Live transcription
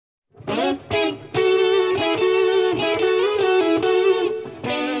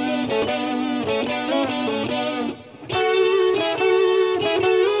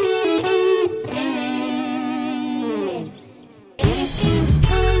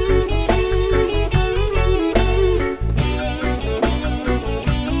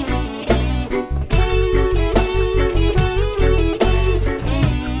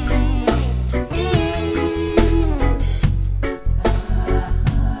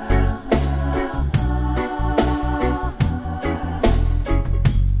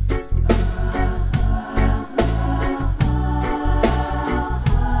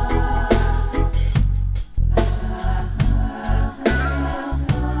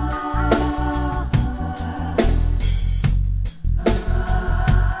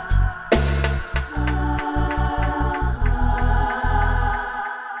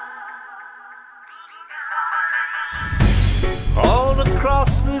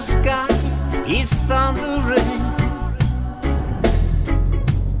It's thundering.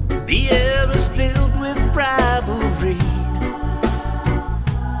 The air is filled with rivalry.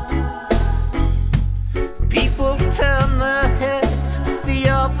 People turn their heads the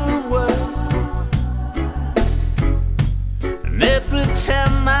other way, and they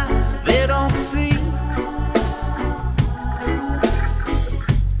pretend that they don't see.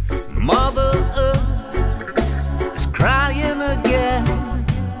 Mother Earth is crying again.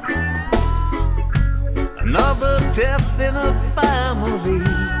 Another death in a family.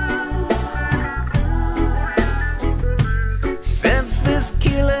 Senseless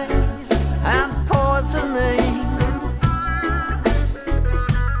killing and poisoning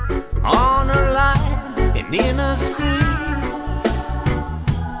on a line in inner sea.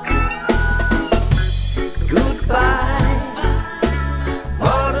 Goodbye,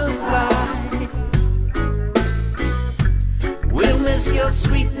 butterfly. We'll miss your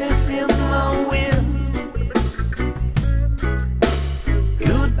sweetness in the wind.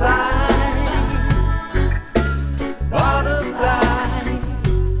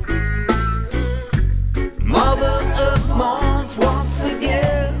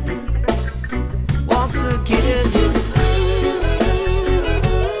 Once again.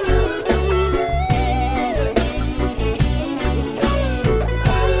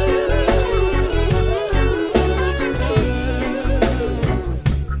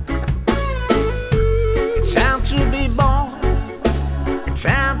 Time to be born,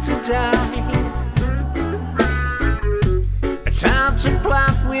 time to die, time to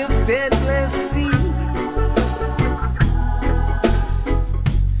plant with deadly seeds,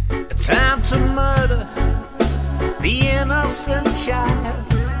 time to murder the innocent child,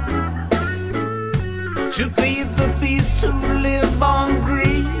 to feed the beasts who live on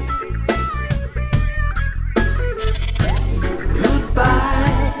greed. Goodbye.